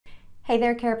Hey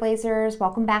there, Careblazers.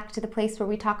 Welcome back to the place where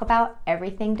we talk about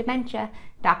everything dementia.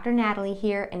 Dr. Natalie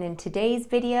here, and in today's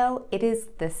video, it is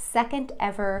the second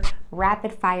ever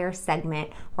rapid fire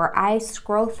segment where I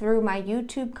scroll through my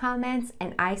YouTube comments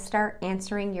and I start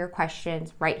answering your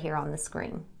questions right here on the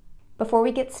screen. Before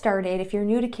we get started, if you're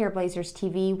new to Careblazers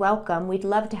TV, welcome. We'd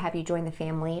love to have you join the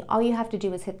family. All you have to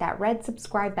do is hit that red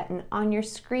subscribe button on your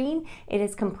screen. It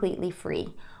is completely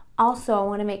free. Also, I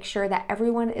want to make sure that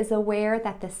everyone is aware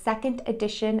that the second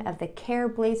edition of the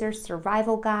Careblazer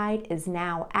Survival Guide is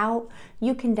now out.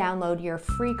 You can download your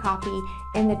free copy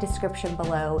in the description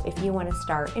below if you want to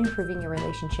start improving your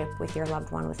relationship with your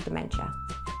loved one with dementia.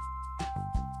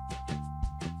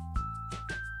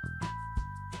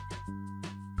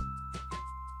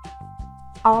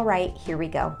 All right, here we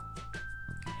go.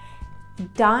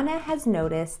 Donna has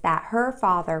noticed that her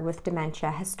father with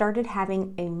dementia has started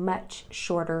having a much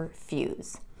shorter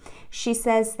fuse. She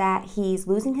says that he's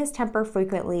losing his temper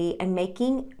frequently and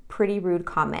making pretty rude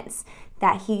comments,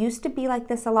 that he used to be like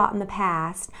this a lot in the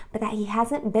past, but that he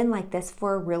hasn't been like this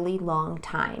for a really long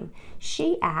time.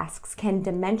 She asks, can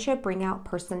dementia bring out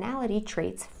personality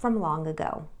traits from long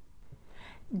ago?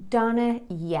 Donna,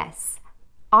 yes.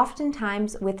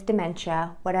 Oftentimes with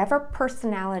dementia, whatever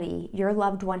personality your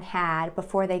loved one had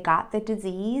before they got the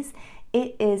disease,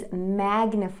 it is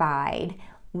magnified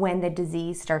when the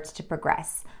disease starts to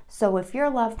progress. So if your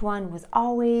loved one was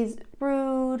always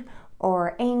rude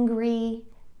or angry,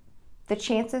 the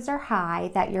chances are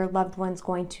high that your loved one's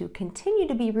going to continue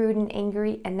to be rude and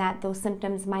angry, and that those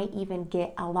symptoms might even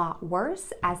get a lot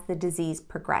worse as the disease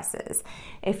progresses.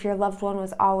 If your loved one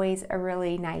was always a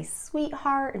really nice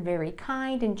sweetheart and very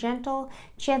kind and gentle,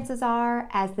 chances are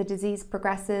as the disease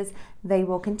progresses, they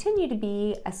will continue to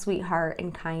be a sweetheart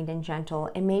and kind and gentle,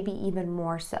 and maybe even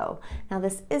more so. Now,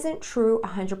 this isn't true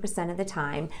 100% of the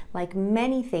time. Like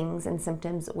many things and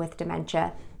symptoms with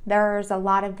dementia, there's a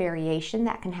lot of variation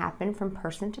that can happen from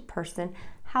person to person.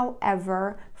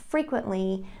 However,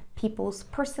 frequently people's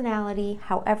personality,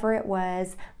 however it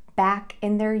was back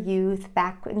in their youth,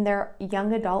 back in their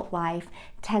young adult life,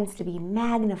 tends to be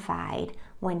magnified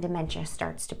when dementia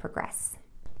starts to progress.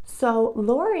 So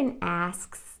Lauren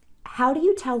asks, how do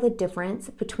you tell the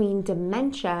difference between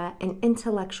dementia and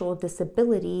intellectual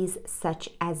disabilities such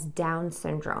as Down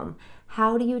syndrome?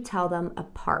 How do you tell them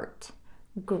apart?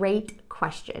 Great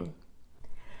question.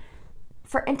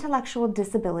 For intellectual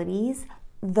disabilities,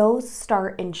 those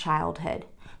start in childhood.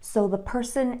 So the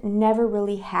person never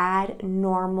really had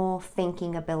normal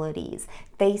thinking abilities.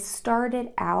 They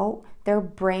started out, their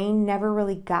brain never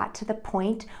really got to the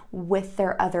point with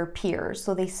their other peers.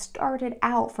 So they started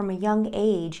out from a young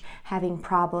age having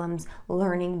problems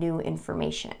learning new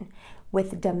information.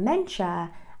 With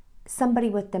dementia, somebody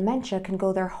with dementia can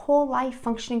go their whole life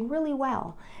functioning really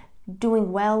well,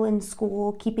 doing well in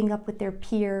school, keeping up with their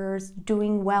peers,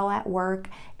 doing well at work,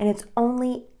 and it's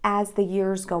only as the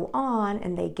years go on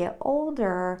and they get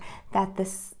older that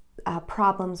this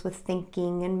problems with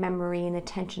thinking and memory and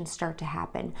attention start to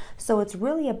happen. So it's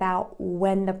really about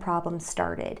when the problem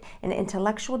started. And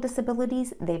intellectual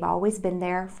disabilities, they've always been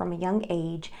there from a young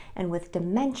age, and with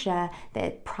dementia,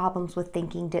 the problems with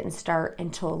thinking didn't start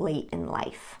until late in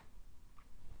life.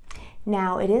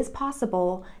 Now, it is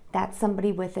possible that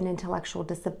somebody with an intellectual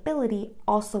disability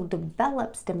also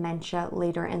develops dementia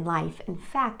later in life. In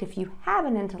fact, if you have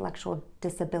an intellectual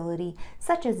disability,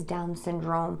 such as Down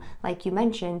syndrome, like you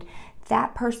mentioned,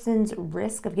 that person's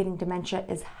risk of getting dementia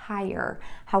is higher.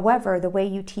 However, the way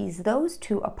you tease those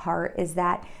two apart is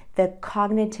that the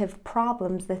cognitive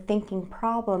problems, the thinking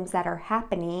problems that are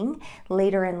happening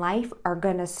later in life are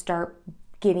going to start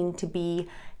getting to be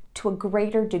to a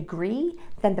greater degree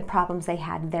than the problems they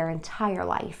had their entire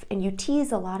life. And you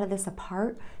tease a lot of this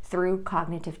apart through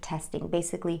cognitive testing,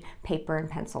 basically paper and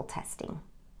pencil testing.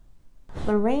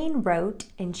 Lorraine wrote,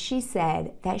 and she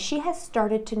said that she has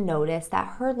started to notice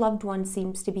that her loved one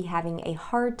seems to be having a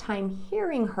hard time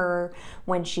hearing her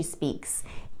when she speaks.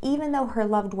 Even though her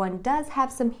loved one does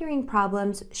have some hearing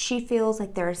problems, she feels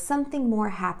like there is something more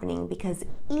happening, because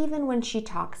even when she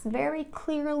talks very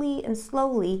clearly and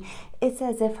slowly, it's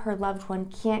as if her loved one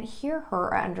can't hear her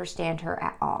or understand her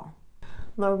at all.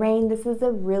 Lorraine, this is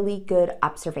a really good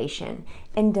observation.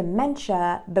 In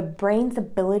dementia, the brain's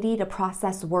ability to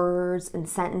process words and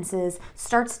sentences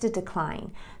starts to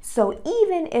decline. So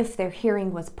even if their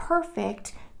hearing was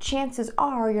perfect, chances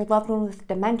are your loved one with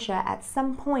dementia at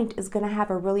some point is going to have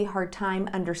a really hard time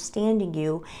understanding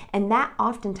you, and that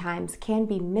oftentimes can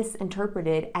be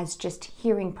misinterpreted as just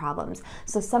hearing problems.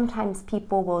 So sometimes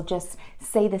people will just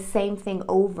say the same thing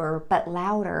over but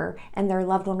louder, and their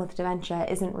loved one with dementia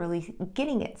isn't really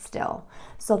getting it still.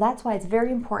 So that's why it's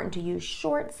very important to use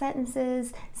short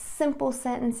sentences, simple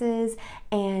sentences,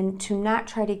 and to not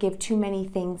try to give too many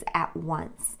things at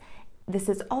once. This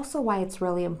is also why it's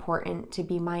really important to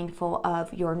be mindful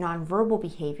of your nonverbal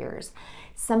behaviors.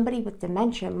 Somebody with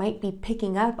dementia might be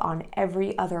picking up on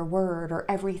every other word or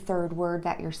every third word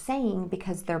that you're saying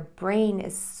because their brain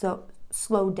is so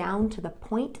slowed down to the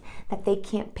point that they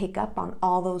can't pick up on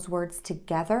all those words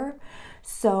together.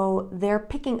 So they're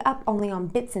picking up only on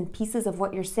bits and pieces of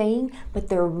what you're saying, but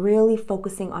they're really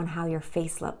focusing on how your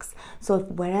face looks. So if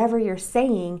whatever you're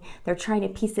saying, they're trying to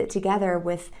piece it together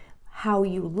with how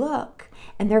you look,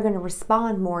 and they're going to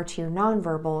respond more to your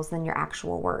nonverbals than your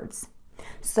actual words.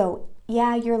 So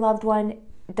yeah, your loved one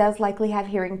does likely have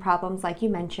hearing problems. Like you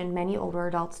mentioned, many older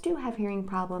adults do have hearing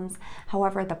problems.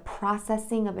 However, the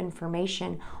processing of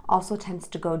information also tends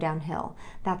to go downhill.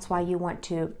 That's why you want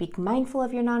to be mindful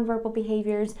of your nonverbal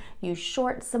behaviors, use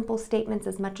short, simple statements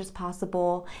as much as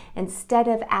possible. Instead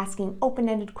of asking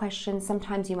open-ended questions,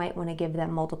 sometimes you might want to give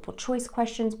them multiple choice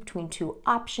questions between two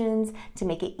options to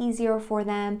make it easier for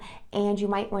them. And you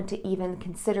might want to even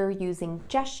consider using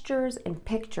gestures and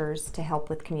pictures to help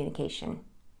with communication.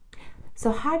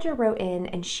 So Hadra wrote in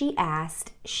and she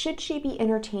asked, should she be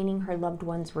entertaining her loved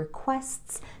one's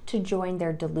requests to join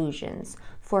their delusions?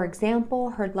 For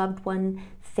example, her loved one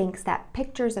thinks that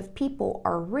pictures of people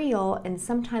are real and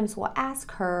sometimes will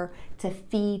ask her to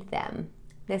feed them.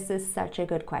 This is such a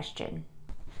good question.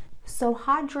 So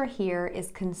Hadra here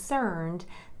is concerned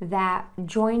that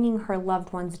joining her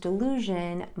loved one's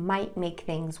delusion might make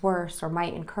things worse or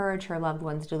might encourage her loved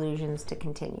one's delusions to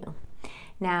continue.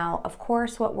 Now, of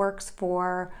course, what works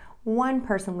for one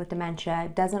person with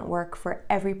dementia doesn't work for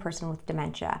every person with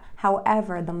dementia.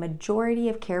 However, the majority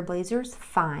of Careblazers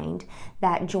find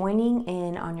that joining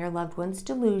in on your loved one's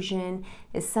delusion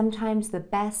is sometimes the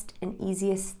best and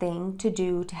easiest thing to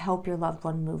do to help your loved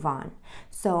one move on.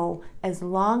 So as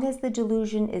long as the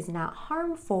delusion is not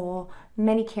harmful,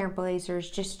 many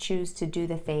Careblazers just choose to do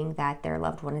the thing that their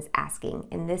loved one is asking.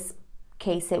 In this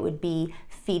case, it would be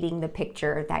feeding the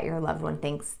picture that your loved one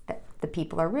thinks that the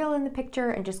people are real in the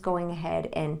picture and just going ahead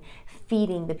and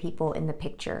feeding the people in the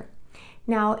picture.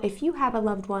 Now, if you have a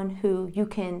loved one who you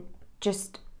can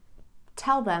just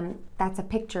tell them that's a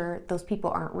picture, those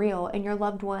people aren't real, and your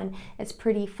loved one is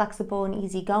pretty flexible and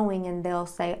easygoing and they'll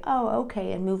say, oh,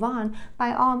 okay, and move on,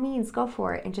 by all means, go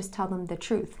for it and just tell them the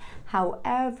truth.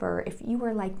 However, if you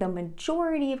are like the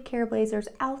majority of Careblazers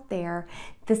out there,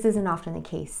 this isn't often the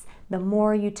case. The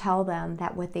more you tell them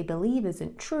that what they believe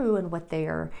isn't true and what they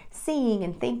are seeing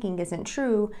and thinking isn't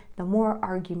true, the more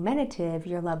argumentative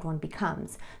your loved one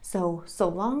becomes. So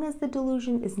long as the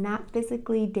delusion is not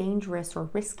physically dangerous or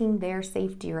risking their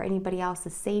safety or anybody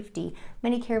else's safety,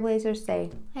 many Careblazers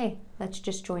say, hey, let's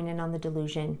just join in on the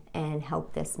delusion and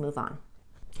help this move on.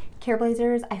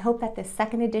 Careblazers, I hope that this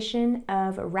second edition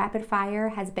of Rapid Fire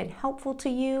has been helpful to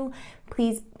you.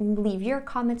 Please leave your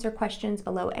comments or questions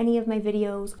below any of my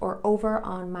videos or over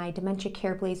on my Dementia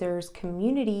Careblazers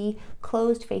community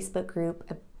closed Facebook group,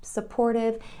 a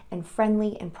supportive and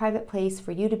friendly and private place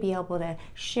for you to be able to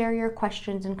share your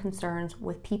questions and concerns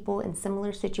with people in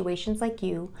similar situations like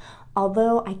you.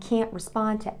 Although I can't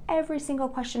respond to every single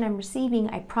question I'm receiving,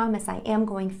 I promise I am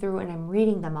going through and I'm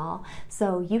reading them all.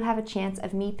 So you have a chance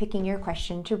of me picking your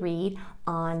question to read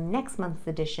on next month's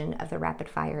edition of the Rapid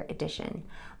Fire edition.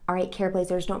 All right,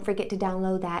 Careblazers, don't forget to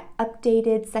download that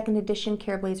updated second edition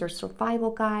Careblazer survival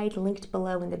guide linked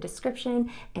below in the description.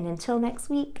 And until next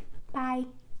week, bye.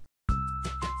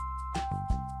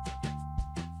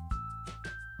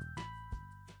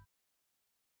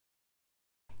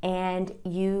 And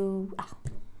you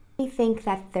think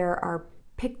that there are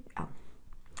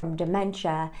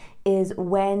dementia is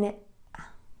when